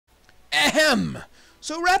Ahem!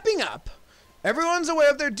 So wrapping up, everyone's aware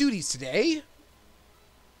of their duties today.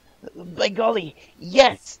 By golly,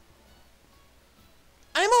 yes!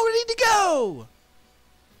 I'm all ready to go!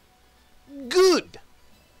 Good!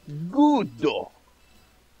 Good.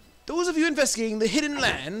 Those of you investigating the hidden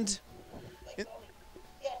land...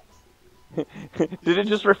 Did it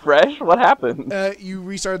just refresh? What happened? You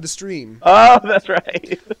restarted the stream. Oh, that's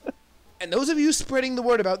right. And those of you spreading the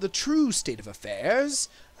word about the true state of affairs,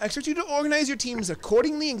 I expect you to organize your teams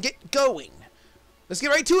accordingly and get going. Let's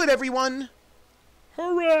get right to it, everyone!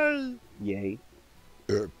 Hooray! Yay.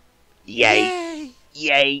 Yay! Yay.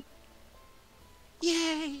 Yay.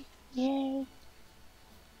 Yay! Yay.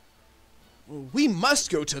 We must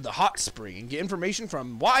go to the hot spring and get information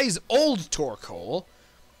from wise old Torkoal.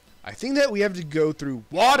 I think that we have to go through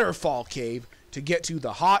Waterfall Cave to get to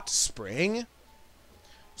the hot spring.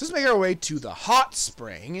 Let's make our way to the hot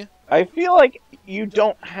spring. I feel like you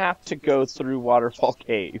don't have to go through Waterfall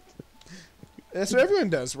Cave. That's what everyone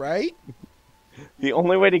does, right? The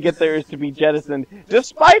only way to get there is to be jettisoned,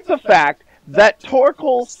 despite the fact that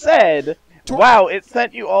Torkoal said, wow, it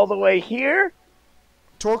sent you all the way here?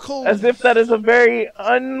 Torkoal... As if that is a very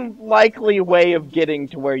unlikely way of getting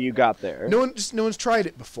to where you got there. No one's tried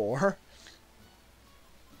it before.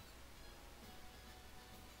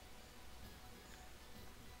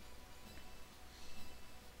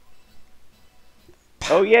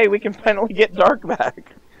 Oh yay, we can finally get Dark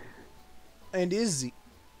back. And Izzy.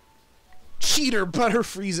 Cheater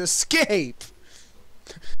Butterfree's escape!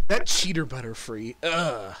 That Cheater Butterfree,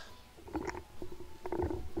 ugh.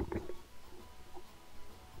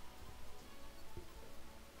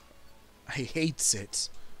 I hates it.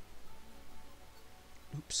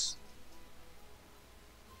 Oops.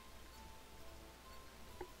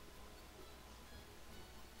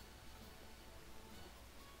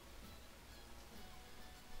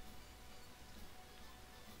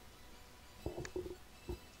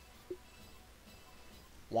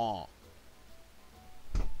 Wah.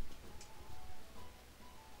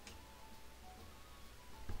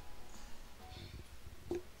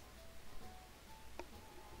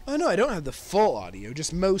 Oh no, I don't have the full audio,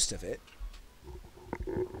 just most of it.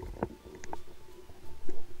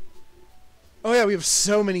 Oh yeah, we have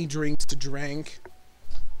so many drinks to drink.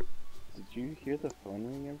 Did you hear the phone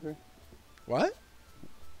ring, Emperor? What?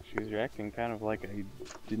 She was reacting kind of like I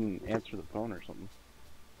didn't answer the phone or something.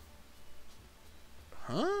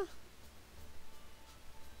 Huh?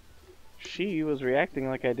 She was reacting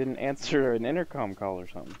like I didn't answer an intercom call or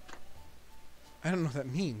something. I don't know what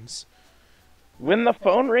that means. When the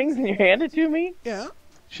phone rings and you hand it to me, Yeah.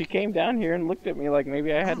 she came down here and looked at me like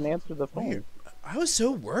maybe I hadn't answered the phone. Weird. I was so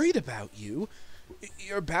worried about you.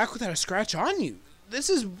 You're back without a scratch on you. This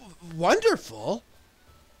is wonderful.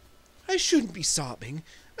 I shouldn't be sobbing.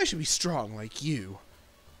 I should be strong like you.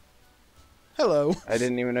 Hello. I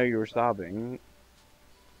didn't even know you were sobbing.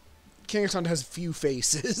 Kangaskhan has few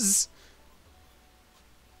faces.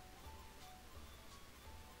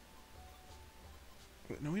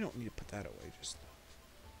 No, we don't need to put that away. Just.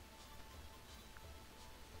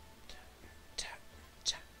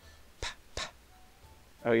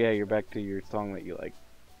 Oh yeah, you're back to your song that you like.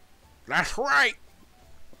 That's right.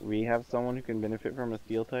 We have someone who can benefit from a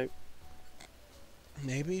steel type?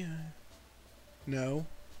 Maybe. No.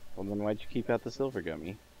 Well then why'd you keep out the silver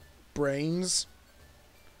gummy? Brains.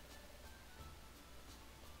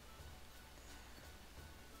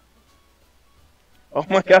 Oh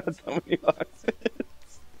my god, so many boxes.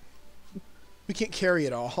 We can't carry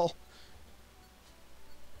it all.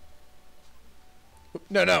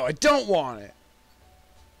 No, no, I don't want it.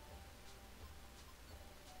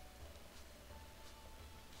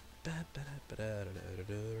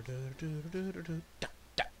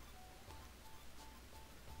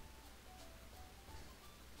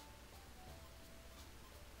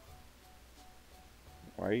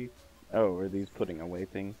 Why are you... Oh, are these putting away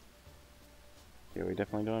things? Yeah, we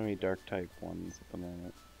definitely don't have any dark type ones at the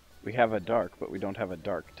moment. We have a dark, but we don't have a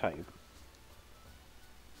dark type.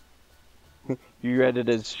 You read it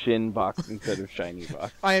as Shin box instead of Shiny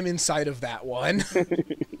box. I am inside of that one.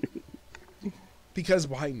 Because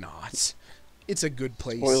why not? It's a good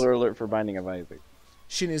place. Spoiler alert for Binding of Isaac.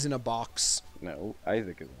 Shin is in a box. No,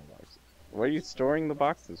 Isaac is in a box. What are you storing the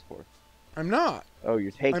boxes for? I'm not. Oh,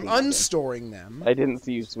 you're taking I'm them. unstoring them. I didn't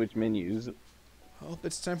see you switch menus. Oh,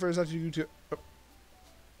 it's time for us to do to... Oh.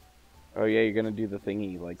 Oh yeah, you're gonna do the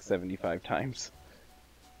thingy like 75 times.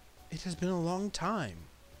 It has been a long time.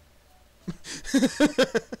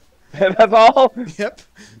 That's all? Yep.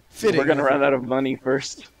 Fitting. We're gonna run out of money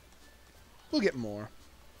first. We'll get more.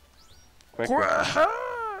 Quick.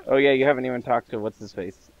 Oh yeah, you haven't even talked to what's his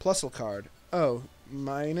face. Plusle card. Oh,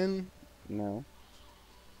 minen. No.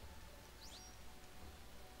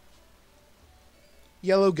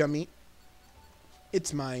 Yellow gummy.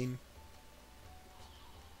 It's mine.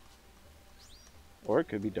 Or it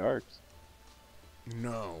could be Darks.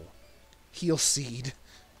 No. Heal seed.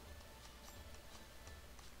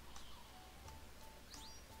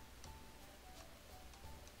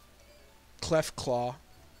 Clef claw.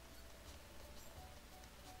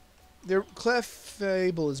 Their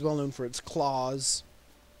Clefable is well known for its claws.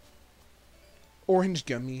 Orange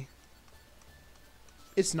gummy.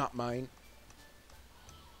 It's not mine.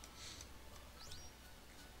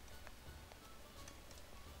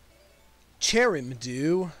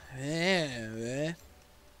 Cherimdu. Why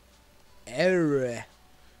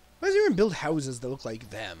does anyone build houses that look like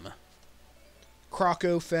them?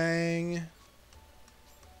 Crocofang.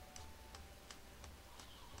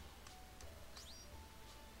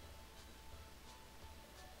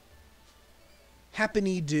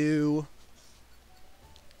 Happiny do.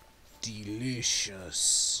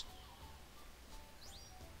 Delicious.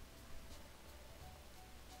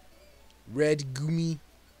 Red gummy.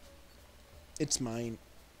 It's mine.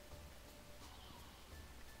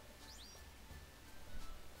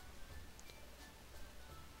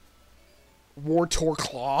 Wartor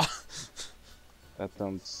claw. That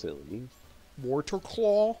sounds silly. Wartor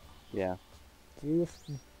claw. Yeah.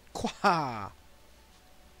 Quah.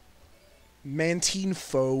 Mantine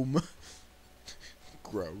foam.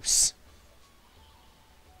 Gross.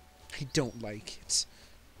 I don't like it.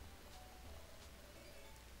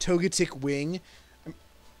 Togetic wing.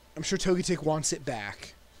 I'm sure Togetic wants it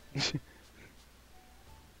back. I'm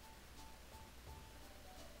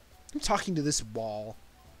talking to this wall.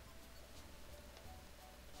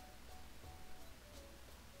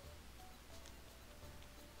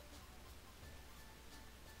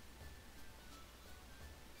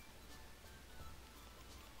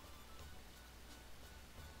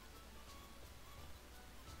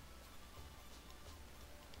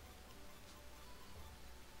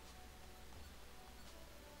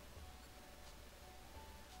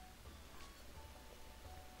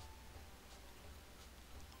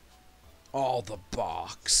 All the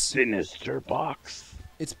box. Sinister box.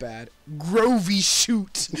 It's bad. Grovy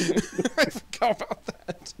shoot. I forgot about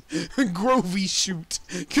that. Grovy shoot.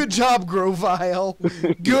 Good job, Grovile.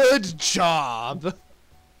 Good job.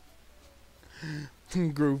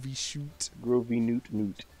 Grovy shoot. Grovy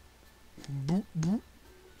newt. Boop boop.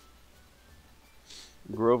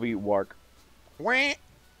 Grovy wark. Wah.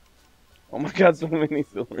 Oh my god, so many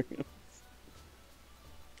Silverians.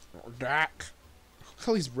 Dak. Look at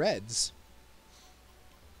all these reds.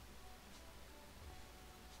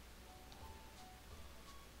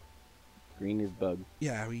 Green is bug.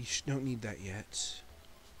 Yeah, we don't need that yet.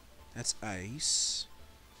 That's ice.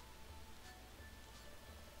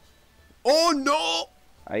 Oh no!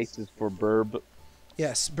 Ice is for burb.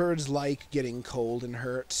 Yes, birds like getting cold and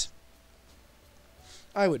hurt.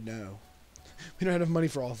 I would know. We don't have enough money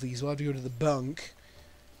for all of these. We'll have to go to the bunk.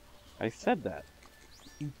 I said that.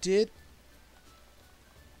 You did?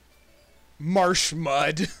 Marsh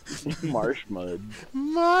mud. Marsh mud.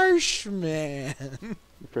 Marshman.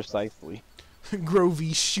 Precisely.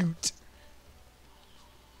 Grovy shoot.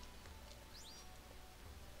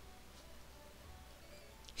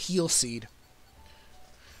 Heal seed.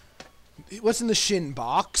 What's in the shin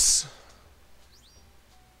box?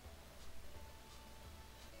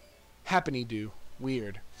 Happiny do.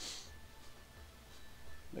 Weird.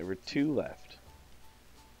 There were 2 left.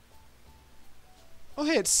 Oh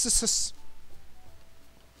hey, it's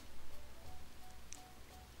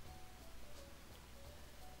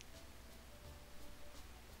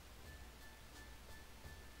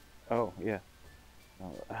Oh, yeah.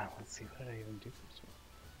 Oh, let's see, what did I even do for this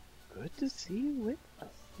one? Good to see you with us.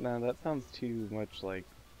 No, that sounds too much like...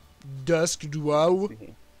 Dusk Duo.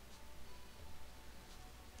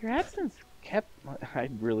 Your absence kept... I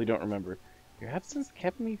really don't remember. Your absence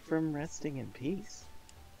kept me from resting in peace.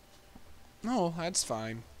 No, that's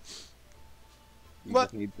fine. You What?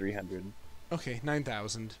 just need 300. Okay,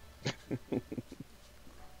 9,000.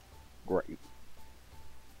 Great.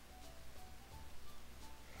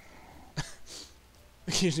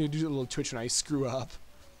 Occasionally do a little twitch when I screw up.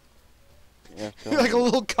 Yeah, Like a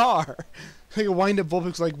little car. Like a wind-up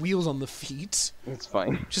Vulpix like wheels on the feet. It's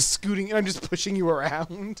fine. Just scooting, and I'm just pushing you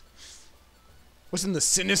around. What's in the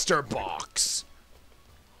sinister box?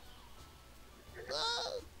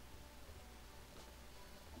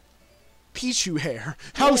 Pichu hair.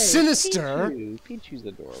 How Yay, sinister! Pichu. Pichu's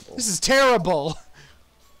adorable. This is terrible.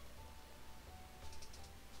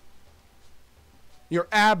 Your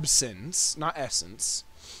absence, not essence.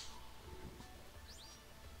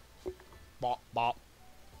 Bop, bop.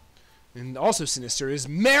 And also sinister is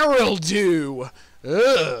Merildew!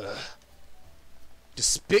 Ugh.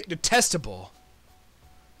 Detestable.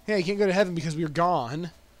 Hey, you can't go to heaven because we're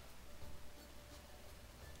gone.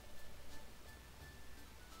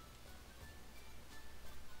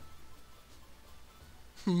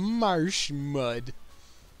 Marsh mud.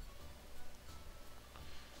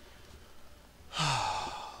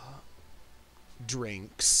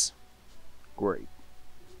 Drinks. Great.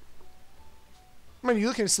 I mean, you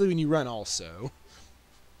look kind of silly when you run also.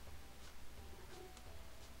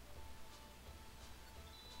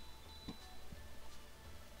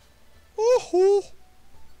 Oh.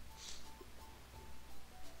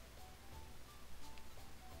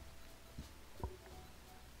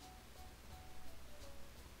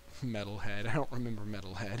 Metalhead. I don't remember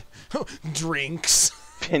Metalhead. Drinks.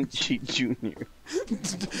 Pinchy Jr.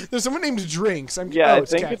 There's someone named Drinks. Yeah,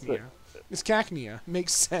 it's I think Cacnea. It's Cacnea.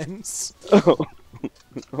 Makes sense. Oh.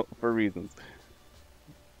 For reasons.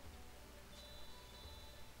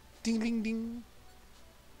 Ding, ding, ding.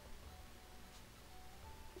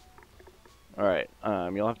 Alright,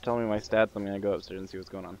 you'll have to tell me my stats. I'm gonna go upstairs and see what's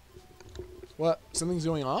going on. What? Something's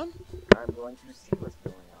going on? I'm going to see what's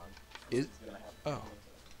going on. Is... Oh.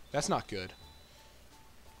 That's not good.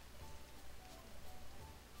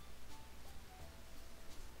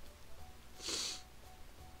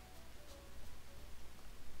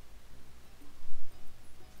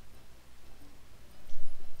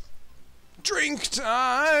 Drink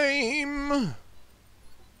time!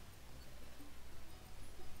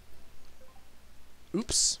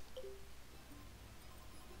 Oops.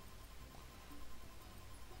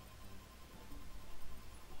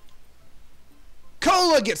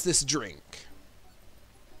 Cola gets this drink.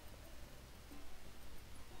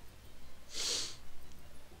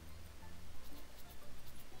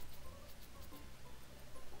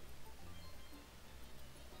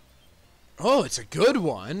 Oh, it's a good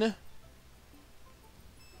one.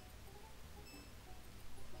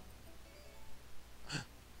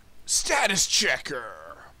 Status checker.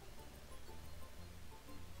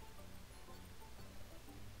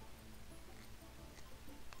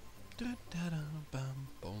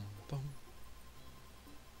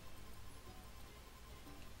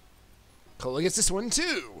 Cola gets this one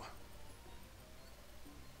too.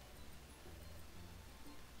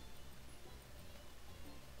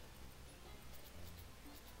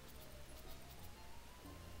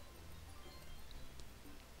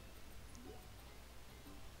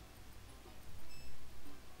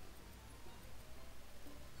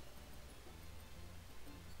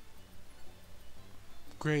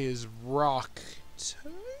 Gray is rock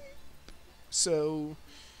type. So,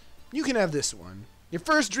 you can have this one. Your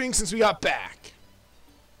first drink since we got back.